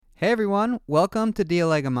Hey everyone, welcome to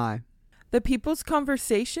Dialegomai The People's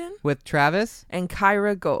Conversation with Travis and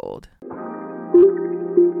Kyra Gold.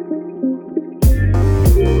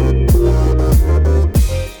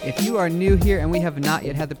 If you are new here and we have not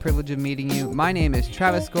yet had the privilege of meeting you, my name is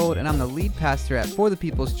Travis Gold and I'm the lead pastor at For the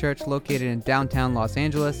People's Church located in downtown Los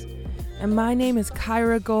Angeles. And my name is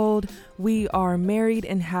Kyra Gold. We are married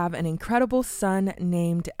and have an incredible son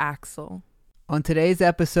named Axel. On today's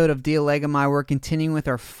episode of Dialegomai, we're continuing with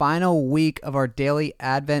our final week of our daily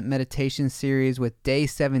Advent meditation series with Day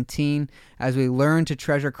 17 as we learn to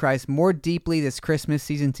treasure Christ more deeply this Christmas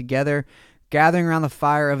season together, gathering around the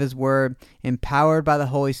fire of His Word, empowered by the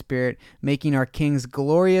Holy Spirit, making our King's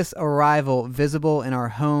glorious arrival visible in our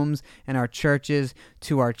homes and our churches,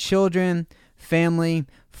 to our children, family,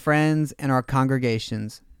 friends, and our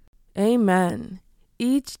congregations. Amen.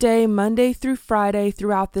 Each day, Monday through Friday,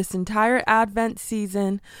 throughout this entire Advent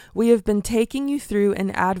season, we have been taking you through an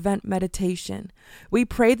Advent meditation. We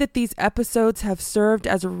pray that these episodes have served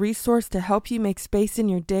as a resource to help you make space in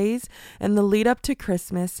your days and the lead up to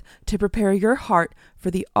Christmas to prepare your heart for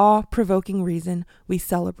the awe-provoking reason we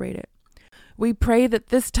celebrate it. We pray that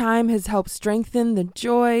this time has helped strengthen the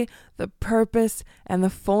joy, the purpose, and the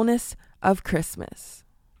fullness of Christmas.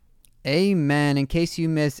 Amen. In case you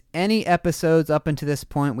missed any episodes up until this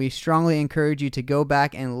point, we strongly encourage you to go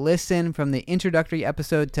back and listen from the introductory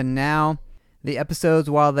episode to now. The episodes,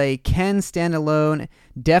 while they can stand alone,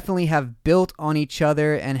 definitely have built on each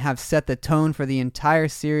other and have set the tone for the entire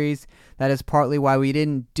series. That is partly why we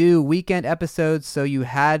didn't do weekend episodes, so you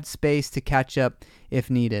had space to catch up if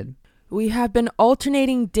needed. We have been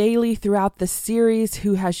alternating daily throughout the series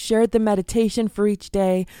who has shared the meditation for each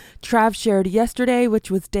day. Trav shared yesterday,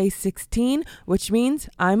 which was day 16, which means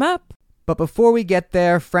I'm up. But before we get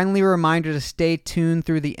there, friendly reminder to stay tuned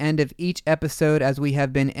through the end of each episode as we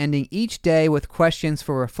have been ending each day with questions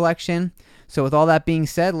for reflection. So with all that being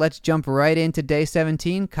said, let's jump right into day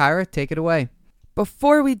 17. Kyra, take it away.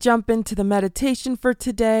 Before we jump into the meditation for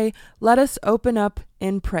today, let us open up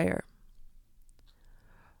in prayer.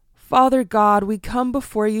 Father God, we come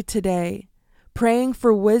before you today, praying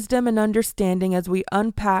for wisdom and understanding as we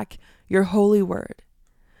unpack your holy word.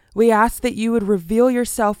 We ask that you would reveal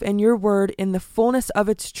yourself and your word in the fullness of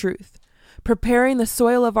its truth, preparing the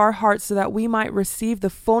soil of our hearts so that we might receive the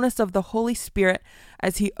fullness of the Holy Spirit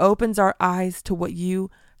as he opens our eyes to what you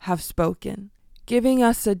have spoken, giving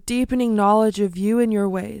us a deepening knowledge of you and your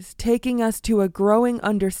ways, taking us to a growing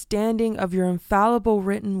understanding of your infallible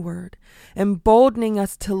written word, emboldening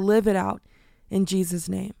us to live it out in Jesus'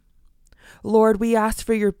 name. Lord, we ask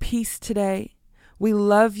for your peace today. We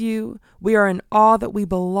love you. We are in awe that we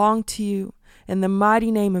belong to you. In the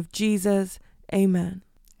mighty name of Jesus, amen.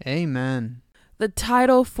 Amen. The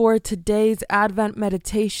title for today's Advent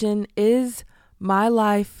meditation is My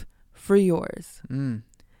Life for Yours.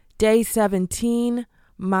 Day 17,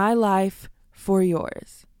 My Life for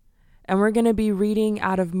Yours. And we're going to be reading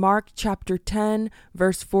out of Mark chapter 10,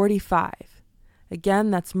 verse 45.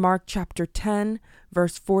 Again, that's Mark chapter 10,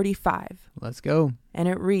 verse 45. Let's go. And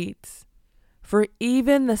it reads, "For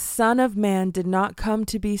even the Son of Man did not come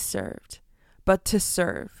to be served, but to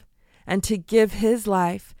serve, and to give his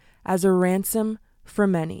life as a ransom for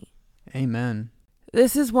many." Amen.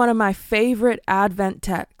 This is one of my favorite Advent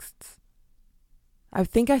texts. I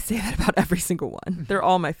think I say that about every single one. They're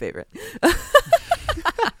all my favorite.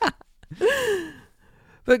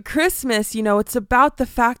 But Christmas, it's about the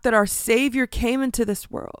fact that our Savior came into this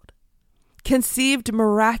world, conceived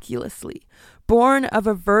miraculously, born of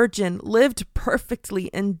a virgin, lived perfectly,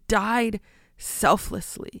 and died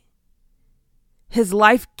selflessly. His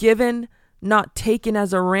life given, not taken,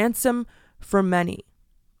 as a ransom for many.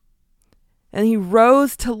 And he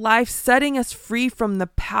rose to life, setting us free from the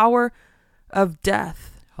power of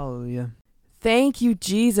death. Hallelujah. Thank you,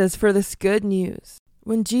 Jesus, for this good news.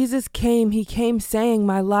 When Jesus came, he came saying,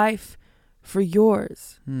 "My life for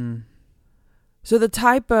yours." So the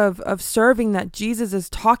type of serving that Jesus is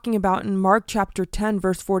talking about in Mark chapter 10,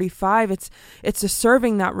 verse 45, it's a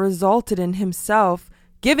serving that resulted in himself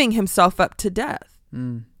giving himself up to death.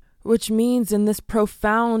 Which means in this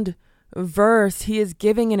profound verse, he is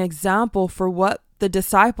giving an example for what the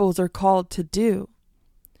disciples are called to do.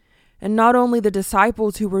 And not only the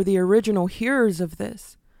disciples who were the original hearers of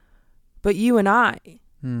this, but you and I.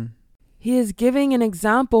 He is giving an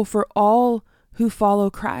example for all who follow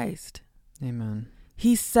Christ. Amen.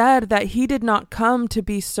 He said that he did not come to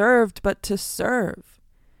be served, but to serve.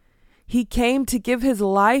 He came to give his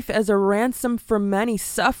life as a ransom for many,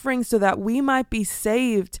 suffering so that we might be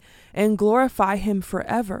saved and glorify him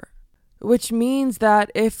forever. Which means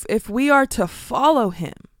that if we are to follow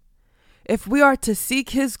him, if we are to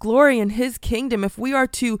seek his glory and his kingdom, if we are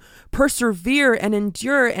to persevere and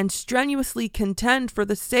endure and strenuously contend for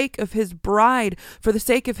the sake of his bride, for the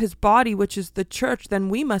sake of his body, which is the church, then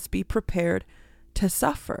we must be prepared to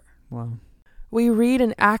suffer. Wow. We read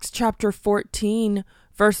in Acts chapter 14,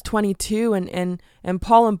 verse 22, and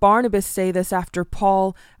Paul and Barnabas say this after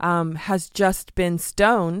Paul has just been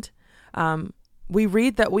stoned. We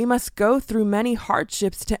read that we must go through many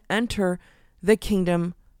hardships to enter the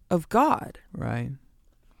kingdom of God. Right.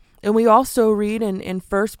 And we also read in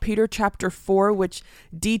 1 Peter chapter 4, which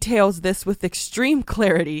details this with extreme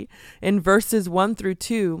clarity in verses 1 through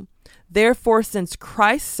 2. Therefore, since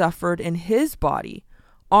Christ suffered in his body,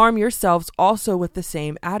 arm yourselves also with the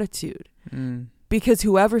same attitude. Because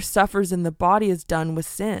whoever suffers in the body is done with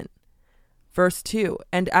sin. Verse 2,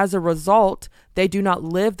 and as a result, they do not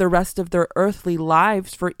live the rest of their earthly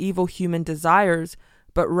lives for evil human desires,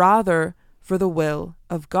 but rather for the will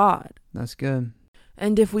of God. That's good.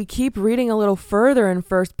 And if we keep reading a little further in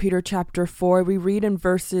 1 Peter chapter 4, we read in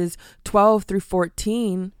verses 12 through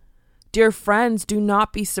 14, Dear friends, do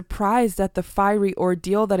not be surprised at the fiery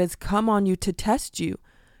ordeal that has come on you to test you,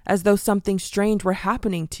 as though something strange were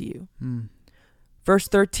happening to you. Verse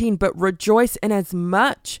 13, but rejoice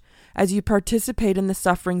inasmuch as you participate in the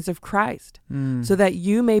sufferings of Christ, so that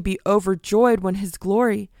you may be overjoyed when his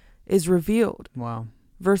glory is revealed. Wow.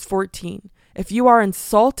 Verse 14, if you are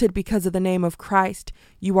insulted because of the name of Christ,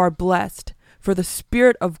 you are blessed, for the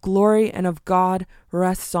Spirit of glory and of God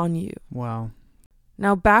rests on you. Wow.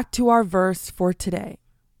 Now back to our verse for today.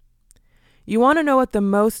 You want to know what the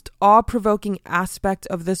most awe-provoking aspect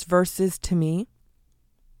of this verse is to me?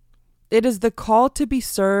 It is the call to be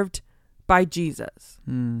served by Jesus.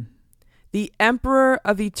 The Emperor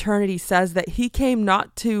of Eternity says that he came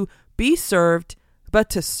not to be served, but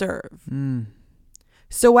to serve.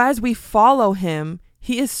 So as we follow him,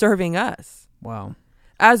 he is serving us. Wow.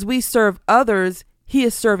 As we serve others, he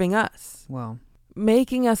is serving us. Wow.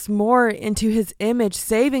 Making us more into his image,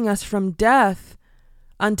 saving us from death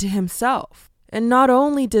unto himself. And not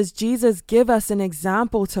only does Jesus give us an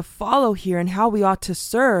example to follow here and how we ought to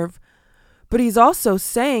serve, but he's also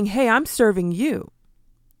saying, hey, I'm serving you.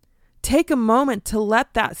 Take a moment to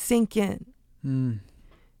let that sink in.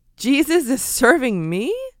 Jesus is serving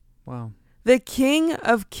me? Wow. The King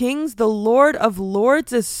of Kings, the Lord of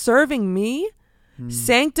Lords is serving me,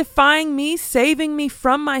 sanctifying me, saving me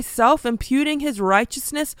from myself, imputing his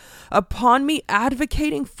righteousness upon me,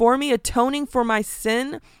 advocating for me, atoning for my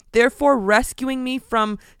sin, therefore rescuing me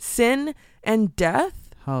from sin and death.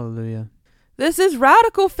 Hallelujah. This is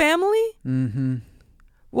radical, family.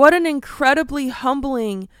 What an incredibly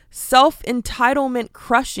humbling, self-entitlement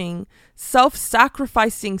crushing,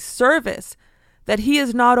 self-sacrificing service that he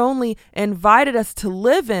has not only invited us to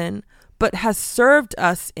live in, but has served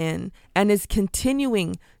us in and is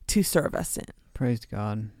continuing to serve us in. Praise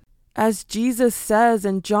God. As Jesus says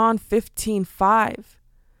in John 15:5,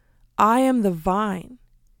 I am the vine,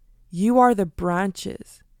 you are the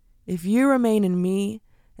branches. If you remain in me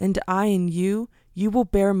and I in you, you will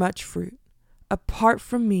bear much fruit. Apart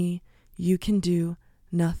from me, you can do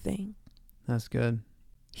nothing. That's good.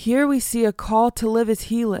 Here we see a call to live as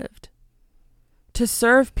he lived, to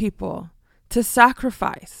serve people, to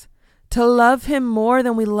sacrifice, to love him more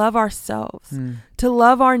than we love ourselves, to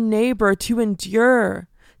love our neighbor, to endure,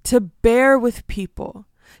 to bear with people,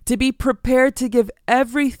 to be prepared to give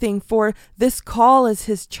everything for this call as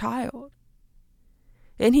his child.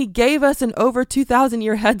 And he gave us an over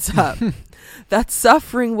 2,000-year heads up that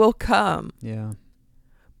suffering will come. Yeah.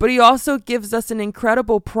 But he also gives us an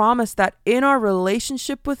incredible promise that in our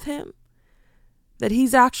relationship with him, that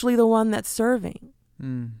he's actually the one that's serving.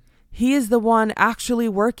 He is the one actually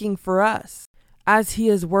working for us as he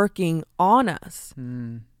is working on us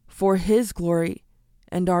for his glory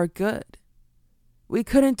and our good. We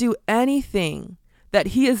couldn't do anything that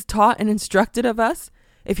he has taught and instructed of us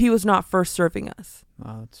if he was not first serving us.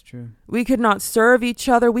 Wow, that's true. We could not serve each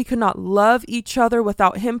other. We could not love each other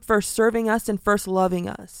without him first serving us and first loving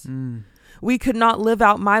us. We could not live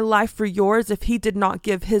out my life for yours if he did not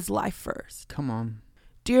give his life first. Come on.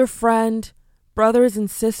 Dear friend, brothers and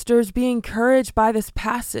sisters, be encouraged by this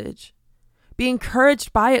passage. Be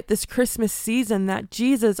encouraged by it this Christmas season that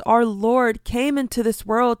Jesus, our Lord, came into this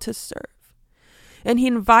world to serve. And he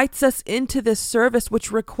invites us into this service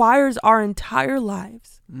which requires our entire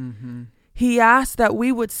lives. He asks that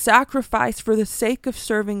we would sacrifice for the sake of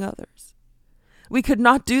serving others. We could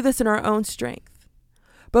not do this in our own strength.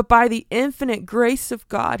 But by the infinite grace of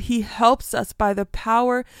God, he helps us by the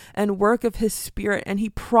power and work of his Spirit. And he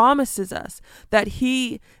promises us that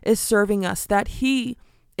he is serving us, that he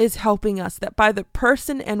is helping us, that by the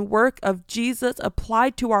person and work of Jesus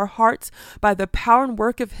applied to our hearts by the power and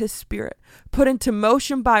work of his Spirit, put into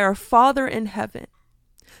motion by our Father in heaven,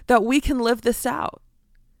 that we can live this out.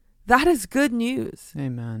 That is good news.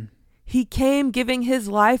 Amen. He came giving his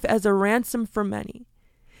life as a ransom for many.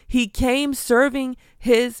 He came serving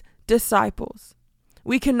his disciples.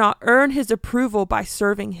 We cannot earn his approval by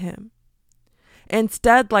serving him.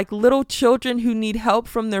 Instead, like little children who need help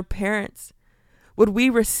from their parents, would we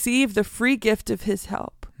receive the free gift of his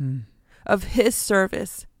help, of his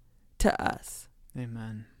service to us.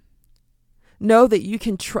 Amen. Know that you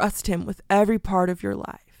can trust him with every part of your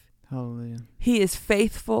life. Hallelujah. He is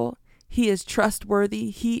faithful. He is trustworthy.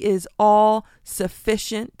 He is all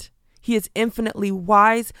sufficient. He is infinitely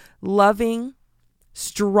wise, loving,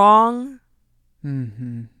 strong.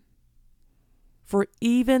 For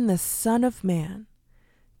even the Son of Man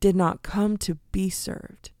did not come to be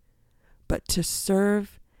served, but to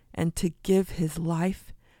serve and to give his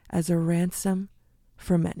life as a ransom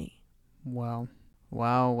for many. Wow.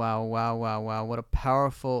 Wow, wow, wow, wow, wow. What a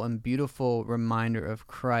powerful and beautiful reminder of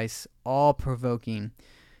Christ's all-provoking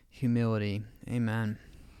humility. Amen.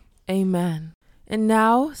 Amen. And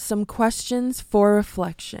now, some questions for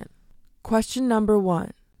reflection. Question number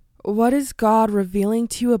 1. What is God revealing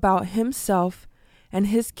to you about himself and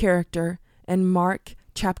his character in Mark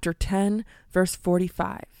chapter 10, verse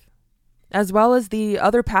 45, as well as the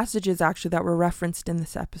other passages actually that were referenced in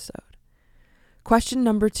this episode? Question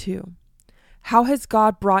number 2. How has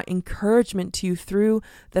God brought encouragement to you through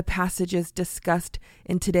the passages discussed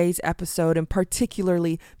in today's episode, and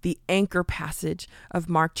particularly the anchor passage of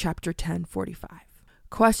Mark chapter 10, 45?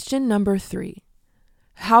 Question number 3.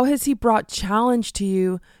 How has he brought challenge to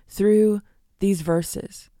you through these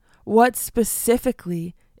verses? What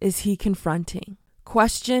specifically is he confronting?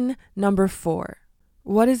 Question number 4.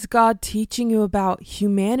 What is God teaching you about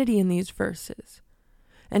humanity in these verses?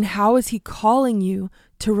 And how is he calling you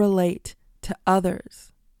to relate to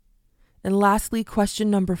others? And lastly, question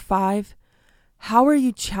number 5. How are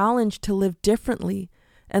you challenged to live differently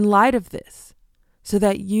in light of this, so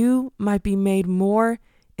that you might be made more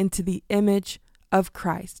into the image of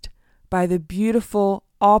Christ by the beautiful,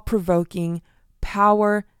 all-provoking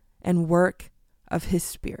power and work of his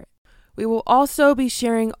Spirit? We will also be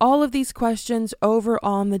sharing all of these questions over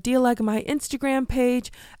on the Dialegomai Instagram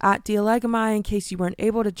page at Dialegomai in case you weren't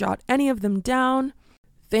able to jot any of them down.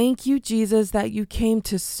 Thank you, Jesus, that you came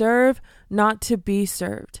to serve, not to be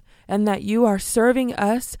served, and that you are serving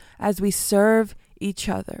us as we serve each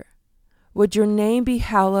other. Would your name be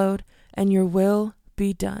hallowed and your will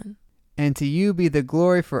be done. And to you be the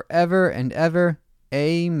glory forever and ever.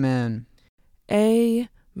 Amen.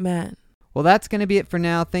 Amen. Well, that's going to be it for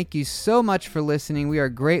now. Thank you so much for listening. We are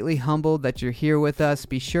greatly humbled that you're here with us.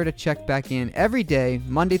 Be sure to check back in every day,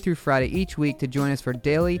 Monday through Friday each week, to join us for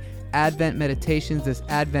daily Advent meditations this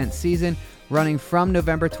Advent season, running from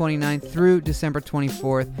November 29th through December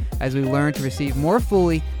 24th, as we learn to receive more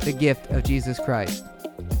fully the gift of Jesus Christ.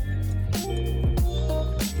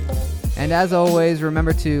 And as always,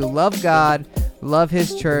 remember to love God, love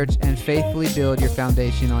his church, and faithfully build your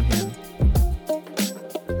foundation on him.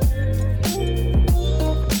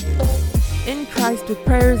 In Christ, with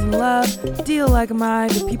prayers and love,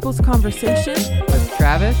 Dialegomai, the People's Conversation, With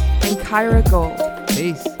Travis and Kyra Gold.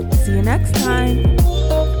 Peace. See you next time.